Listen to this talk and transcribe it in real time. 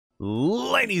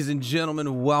Ladies and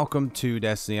gentlemen, welcome to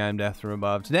Destiny. I'm Death from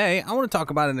Above. Today, I want to talk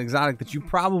about an exotic that you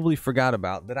probably forgot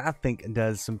about that I think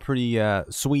does some pretty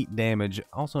sweet damage,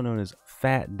 also known as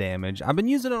PHAT damage. I've been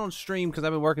using it on stream because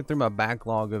I've been working through my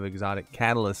backlog of exotic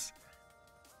catalysts,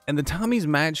 and the Tommy's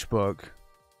Matchbook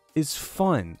is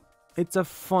fun. It's a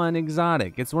fun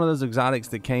exotic. It's one of those exotics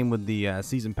that came with the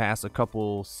season pass a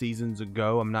couple seasons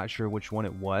ago. I'm not sure which one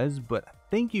it was, but I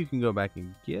think you can go back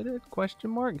and get it, question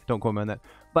mark. Don't quote me on that.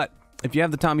 But if you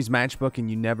have the Tommy's Matchbook and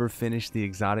you never finished the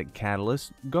exotic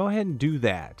catalyst, go ahead and do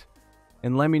that.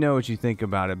 And let me know what you think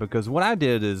about it, because what I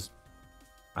did is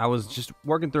I was just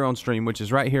working through on stream, which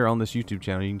is right here on this YouTube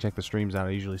channel. You can check the streams out.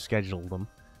 I usually schedule them.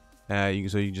 So you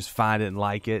can just find it and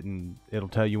like it, and it'll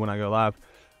tell you when I go live.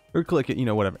 Or click it, you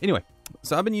know, whatever. Anyway,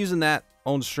 so I've been using that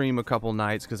on stream a couple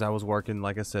nights because I was working,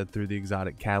 like I said, through the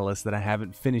exotic catalyst that I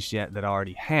haven't finished yet that I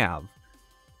already have.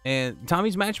 And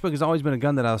Tommy's Matchbook has always been a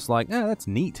gun that I was like, that's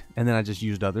neat. And then I just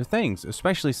used other things,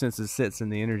 especially since it sits in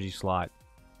the energy slot.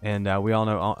 And we all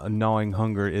know Gnawing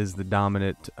Hunger is the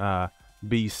dominant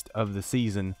beast of the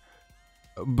season,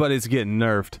 but it's getting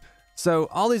nerfed. So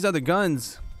all these other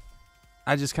guns,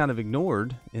 I just kind of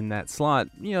ignored in that slot,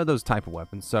 you know, those type of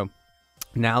weapons. So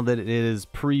now that it is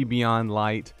pre-Beyond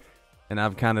Light, and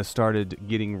I've kind of started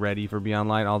getting ready for Beyond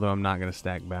Light, although I'm not going to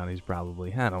stack bounties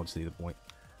probably. I don't see the point.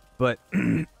 But,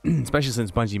 especially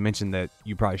since Bungie mentioned that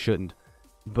you probably shouldn't.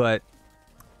 But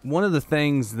one of the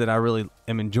things that I really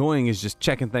am enjoying is just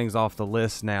checking things off the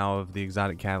list now of the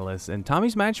exotic catalysts. And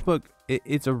Tommy's Matchbook,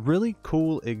 it's a really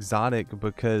cool exotic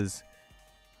because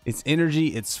it's energy,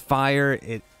 it's fire,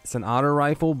 it's an auto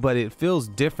rifle, but it feels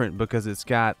different because it's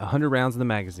got 100 rounds in the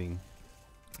magazine.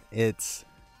 It's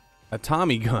a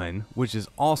Tommy gun, which is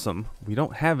awesome. We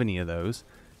don't have any of those,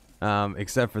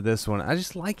 except for this one. I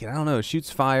just like it. I don't know. It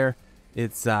shoots fire.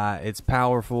 It's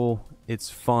powerful. It's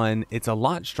fun. It's a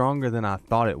lot stronger than I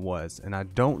thought it was, and I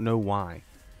don't know why.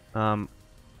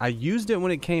 I used it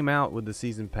when it came out with the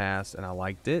season pass, and I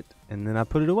liked it, and then I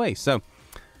put it away. So,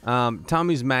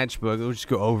 Tommy's Matchbook. We'll just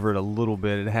go over it a little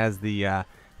bit. It has the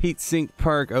heat sink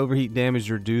perk, overheat damage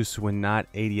reduced when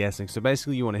not ADSing. So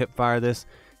basically, you want to hip fire this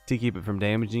to keep it from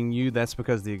damaging you. That's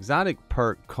because the exotic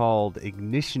perk called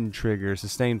Ignition Trigger,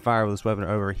 sustained fire with this weapon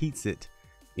overheats it,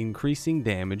 increasing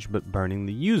damage but burning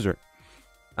the user.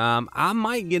 I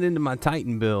might get into my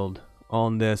Titan build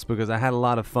on this because I had a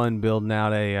lot of fun building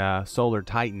out a Solar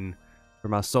Titan for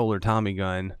my Solar Tommy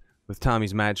gun with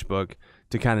Tommy's Matchbook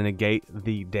to kind of negate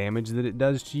the damage that it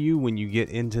does to you when you get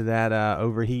into that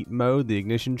overheat mode, the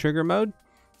Ignition Trigger mode.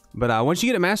 But once you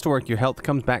get it Masterwork, your health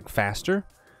comes back faster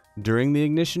during the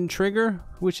Ignition Trigger,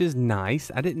 which is nice.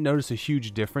 I didn't notice a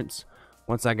huge difference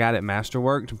once I got it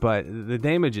Masterworked, but the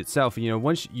damage itself, you know,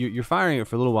 once you're firing it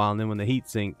for a little while, and then when the heat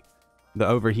sink, the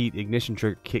overheat Ignition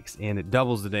Trigger kicks in, it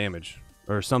doubles the damage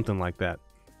or something like that.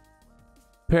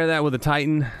 Pair that with a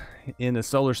Titan in a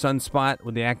Solar Sunspot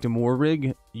with the Actium War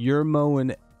Rig, you're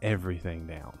mowing everything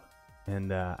down.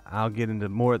 And I'll get into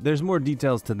more. There's more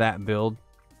details to that build.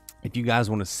 If you guys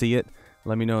want to see it,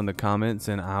 let me know in the comments,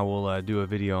 and I will do a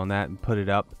video on that and put it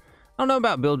up. I don't know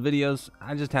about build videos.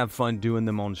 I just have fun doing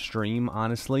them on stream,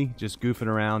 honestly. Just goofing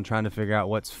around, trying to figure out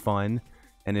what's fun,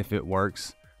 and if it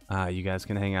works, you guys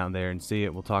can hang out there and see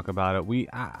it. We'll talk about it.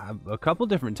 A couple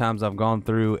different times I've gone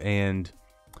through and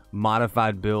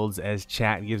modified builds as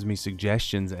chat gives me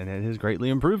suggestions, and it has greatly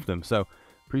improved them. So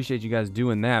appreciate you guys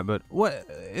doing that. But what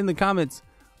in the comments,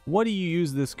 what do you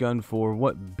use this gun for?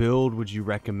 What build would you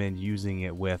recommend using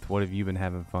it with? What have you been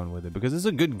having fun with it? Because it's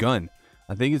a good gun.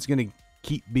 I think it's going to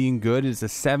keep being good. It's a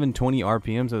 720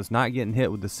 RPM, so it's not getting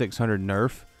hit with the 600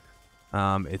 nerf.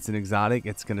 It's an exotic.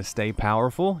 It's going to stay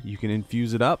powerful. You can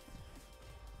infuse it up.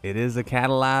 It is a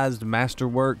catalyzed,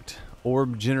 masterworked,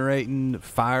 orb generating,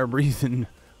 fire breathing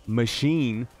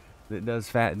machine that does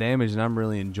fat damage, and I'm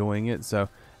really enjoying it. So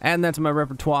adding that to my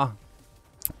repertoire.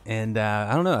 And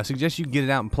I don't know, I suggest you get it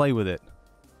out and play with it.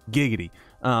 Giggity.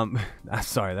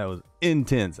 Sorry, that was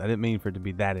intense. I didn't mean for it to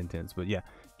be that intense, but yeah,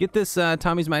 get this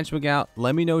Tommy's Matchbook out.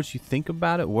 Let me know what you think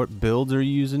about it. What builds are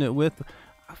you using it with?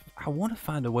 I want to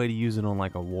find a way to use it on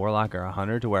like a Warlock or a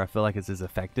Hunter to where I feel like it's as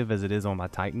effective as it is on my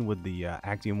Titan with the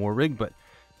Actium War Rig, but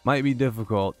might be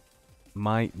difficult.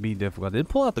 I did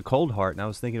pull out the Cold Heart, and I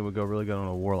was thinking it would go really good on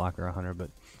a Warlock or a Hunter,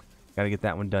 but got to get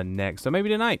that one done next. So maybe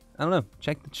tonight. I don't know.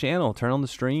 Check the channel. Turn on the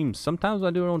streams. Sometimes I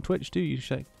do it on Twitch too. You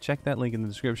should check that link in the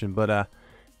description. But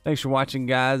thanks for watching,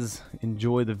 guys.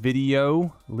 Enjoy the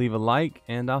video. Leave a like,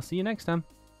 and I'll see you next time.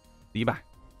 See you. Bye.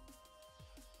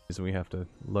 So we have to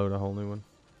load a whole new one.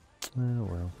 Oh,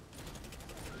 well.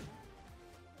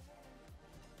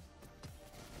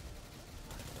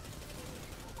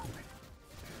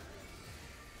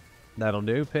 That'll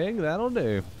do, pig. That'll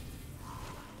do.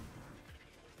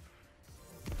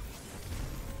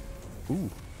 Ooh.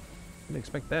 Didn't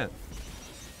expect that.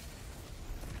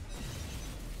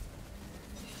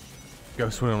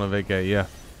 Ghost went on a vacay, yeah.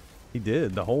 He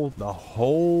did. The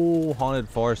whole haunted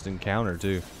forest encounter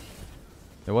too.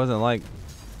 It wasn't like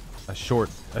a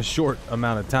short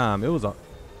amount of time. It was a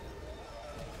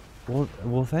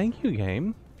well, thank you,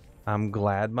 game. I'm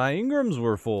glad my Ingrams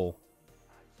were full.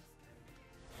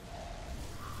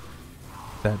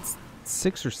 That's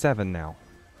 6 or 7 now.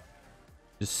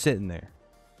 Just sitting there.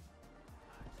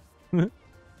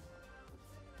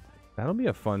 That'll be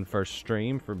a fun first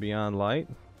stream for Beyond Light.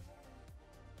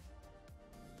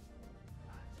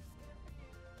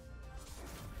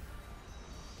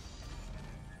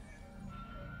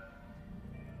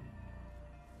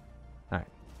 Alright.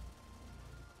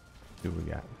 See what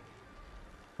we got.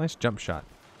 Nice jump shot.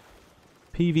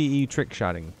 PvE trick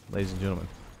shotting, ladies and gentlemen.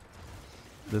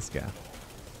 This guy.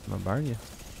 I'm gonna burn you.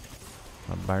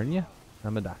 I'm gonna burn you.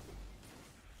 I'm gonna die.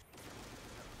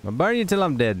 I'm gonna burn you till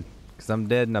I'm dead. Because I'm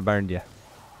dead and I burned you.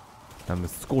 I'm a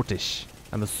Scottish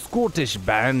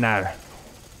burner.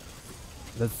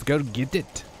 Let's go get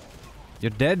it.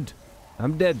 You're dead.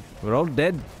 I'm dead. We're all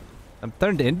dead. I'm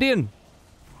turned Indian.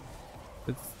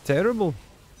 It's terrible.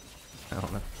 I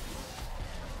don't know.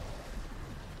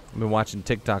 I've been watching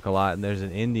TikTok a lot, and there's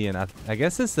an Indian. I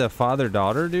guess it's the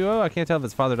father-daughter duo. I can't tell if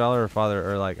it's father-daughter or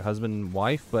father or like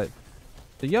husband-wife, but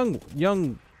the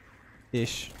young-ish.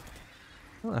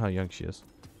 I don't know how young she is.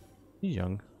 She's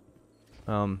young.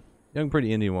 Young,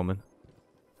 pretty Indian woman.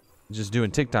 Just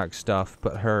doing TikTok stuff,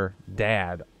 but her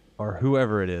dad or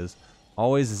whoever it is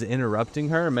always is interrupting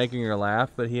her and making her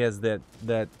laugh. But he has that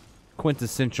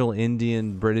quintessential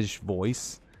Indian British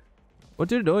voice.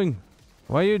 What are you doing?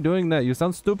 Why are you doing that? You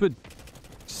sound stupid.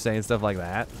 Just saying stuff like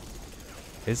that.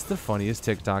 It's the funniest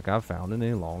TikTok I've found in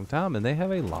a long time, and they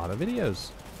have a lot of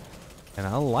videos. And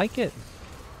I like it.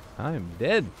 I am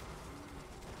dead.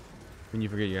 When you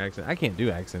forget your accent. I can't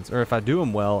do accents. Or if I do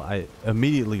them well, I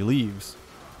immediately leaves.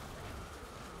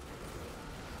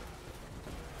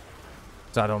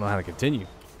 So I don't know how to continue.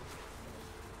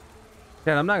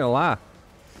 And I'm not gonna lie.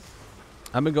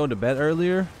 I've been going to bed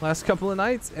earlier last couple of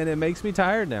nights, and it makes me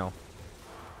tired now.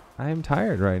 I am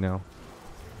tired right now.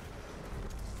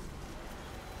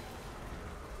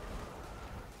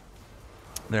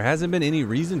 There hasn't been any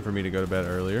reason for me to go to bed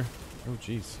earlier. Oh,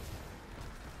 jeez.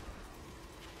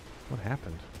 What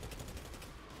happened?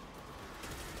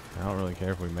 I don't really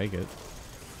care if we make it.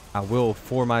 I will,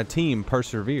 for my team,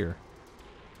 persevere.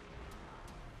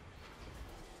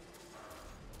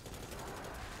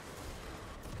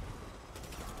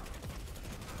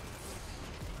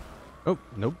 Oh,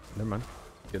 nope. Never mind.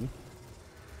 Kidding.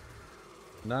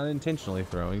 Not intentionally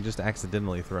throwing, just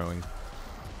accidentally throwing.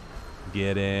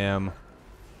 Get him.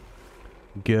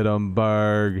 Get him,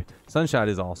 Berg. Sunshot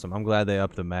is awesome. I'm glad they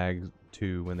upped the mag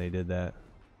too when they did that.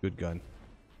 Good gun.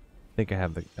 I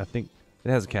think it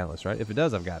has a catalyst, right? If it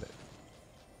does, I've got it.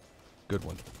 Good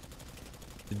one.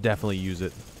 Definitely use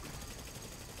it.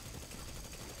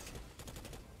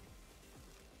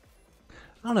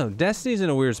 I don't know. Destiny's in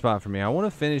a weird spot for me. I want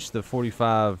to finish the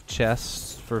 45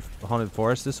 chests for Haunted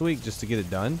Forest this week just to get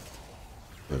it done.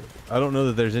 I don't know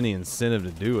that there's any incentive to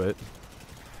do it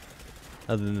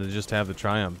other than to just have the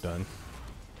Triumph done.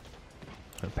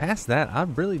 But past that, I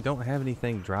really don't have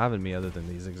anything driving me other than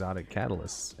these exotic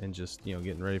catalysts and just, you know,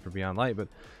 getting ready for Beyond Light. But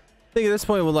I think at this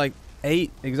point with like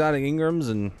 8 exotic Ingrams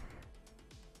and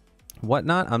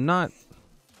whatnot, I'm not,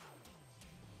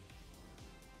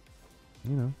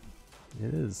 you know,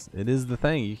 it is the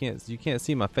thing. You can't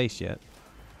see my face yet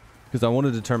because I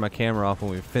wanted to turn my camera off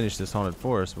when we finish this Haunted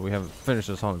Forest, but we haven't finished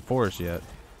this Haunted Forest yet.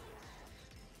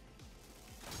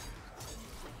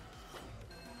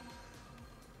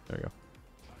 There we go.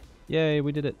 Yay,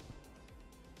 we did it.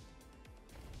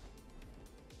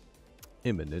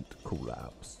 Imminent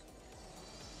collapse.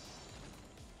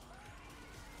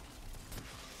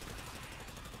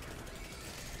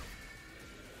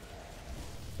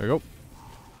 There we go.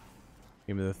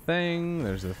 Give me the thing.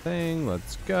 There's the thing.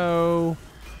 Let's go.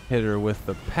 Hit her with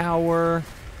the power.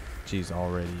 She's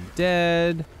already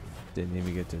dead. Didn't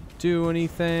even get to do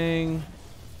anything.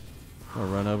 I'll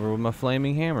run over with my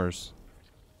flaming hammers.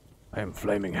 I am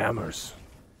flaming hammers.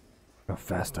 How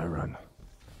fast I run.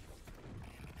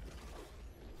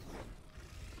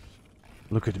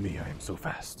 Look at me, I am so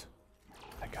fast.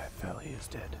 That guy fell, he is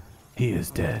dead. He is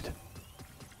dead.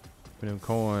 For them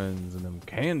coins and them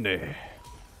candy.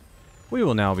 We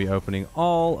will now be opening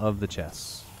all of the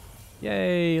chests.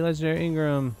 Yay, legendary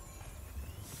Ingram.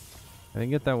 I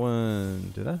didn't get that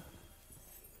one, did I?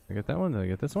 I get that one? Did I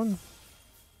get this one?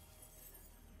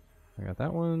 I got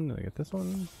that one. Did I get this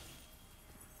one?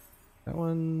 That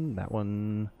one, that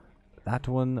one, that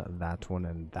one, that one,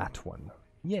 and that one.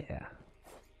 Yeah.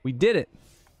 We did it.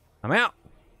 I'm out.